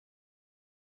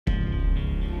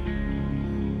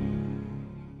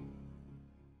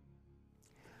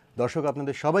দর্শক,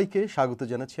 আপনাদের সবাইকে স্বাগত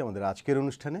জানাচ্ছি আমাদের আজকের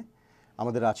অনুষ্ঠানে।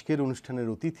 আমাদের আজকের অনুষ্ঠানের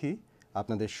অতিথি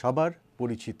আপনাদের সবার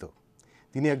পরিচিত।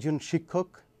 তিনি একজন শিক্ষক,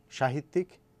 সাহিত্যিক,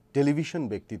 টেলিভিশন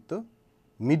ব্যক্তিত্ব,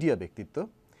 মিডিয়া ব্যক্তিত্ব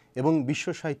এবং বিশ্ব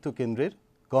সাহিত্য কেন্দ্রের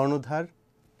কর্ণধার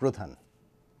প্রধান।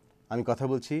 আমি কথা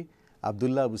বলছি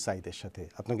আব্দুল্লাহ আবু সাঈদের সাথে।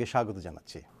 আপনাকে স্বাগত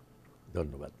জানাচ্ছি।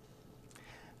 ধন্যবাদ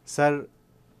স্যার।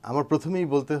 আমার প্রথমেই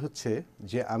বলতে হচ্ছে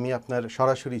যে আমি আপনার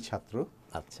সরাসরি ছাত্র।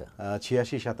 আচ্ছা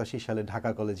 86-87 সালে ঢাকা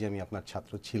কলেজে আমি আপনার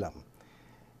ছাত্র ছিলাম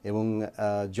এবং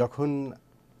যখন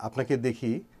আপনাকে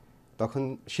দেখি তখন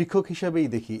শিক্ষক হিসাবেই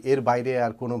দেখি, এর বাইরে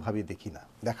আর কোনোভাবেই দেখি না,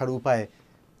 দেখার উপায়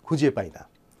খুঁজে পাই না।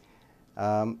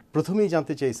 প্রথমেই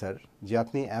জানতে চাই স্যার যে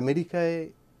আপনি আমেরিকায়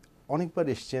অনেকবার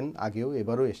এসছেন, আগেও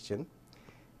এবারও এসছেন।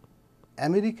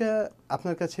 আমেরিকা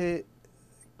আপনার কাছে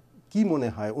কি মনে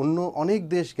হয়? অন্য অনেক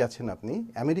দেশ গেছেন আপনি,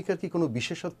 আমেরিকার কি কোনো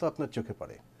বিশেষত্ব আপনার চোখে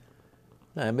পড়ে?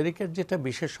 না, আমেরিকার যেটা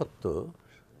বিশেষত্ব,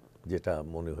 যেটা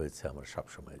মনে হয়েছে আমার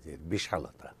সবসময়, যে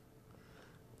বিশালতা।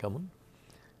 কেমন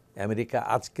আমেরিকা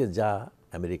আজকে যা,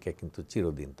 আমেরিকা কিন্তু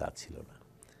চিরদিন তা ছিল না।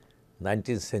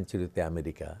 19th সেঞ্চুরিতে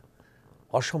আমেরিকা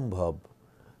অসম্ভব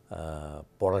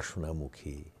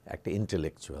পড়াশোনামুখী একটা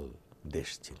ইন্টেলেকচুয়াল দেশ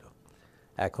ছিল।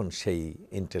 এখন সেই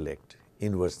ইন্টেলেক্ট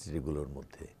ইউনিভার্সিটিগুলোর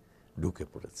মধ্যে ঢুকে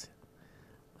পড়েছে।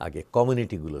 আগে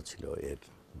কমিউনিটিগুলো ছিল এর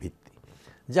ভিত্তি।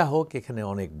 যা হোক, এখানে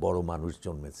অনেক বড় মানুষ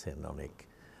জন্মেছেন, অনেক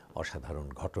অসাধারণ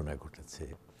ঘটনা ঘটেছে,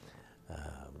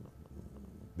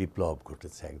 বিপ্লব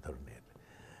ঘটেছে, এক ধরনের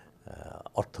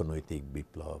অর্থনৈতিক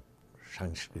বিপ্লব,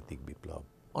 সাংস্কৃতিক বিপ্লব,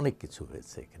 অনেক কিছু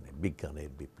হয়েছে এখানে।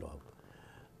 বিজ্ঞানের বিপ্লব,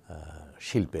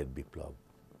 শিল্পের বিপ্লব।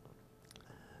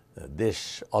 দেশ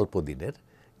অল্প দিনের,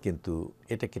 কিন্তু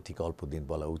এটাকে ঠিক অল্প দিন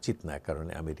বলা উচিত না, কারণ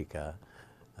আমেরিকা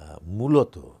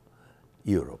মূলত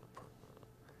ইউরোপ,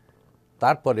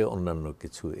 তারপরে অন্যান্য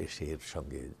কিছু এসে এর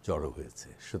সঙ্গে জড়ো হয়েছে।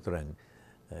 সুতরাং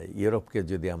ইউরোপকে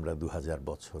যদি আমরা 2000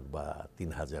 বছর বা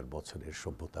 3000 বছরের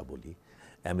সভ্যতা বলি,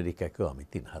 আমেরিকাকেও আমি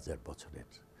 3000 বছরের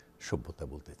সভ্যতা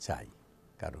বলতে চাই,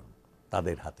 কারণ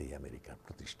তাদের হাতেই আমেরিকার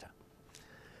প্রতিষ্ঠা।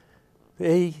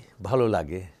 এই ভালো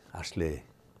লাগে আসলে।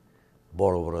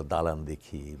 বড় বড় দালান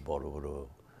দেখি, বড় বড়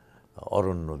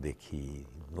অরণ্য দেখি,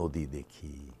 নদী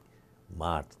দেখি,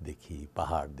 মাঠ দেখি,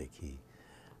 পাহাড় দেখি।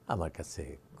 আমার কাছে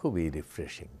খুবই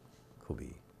রিফ্রেশিং,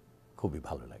 খুবই খুবই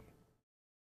ভালো লাগে।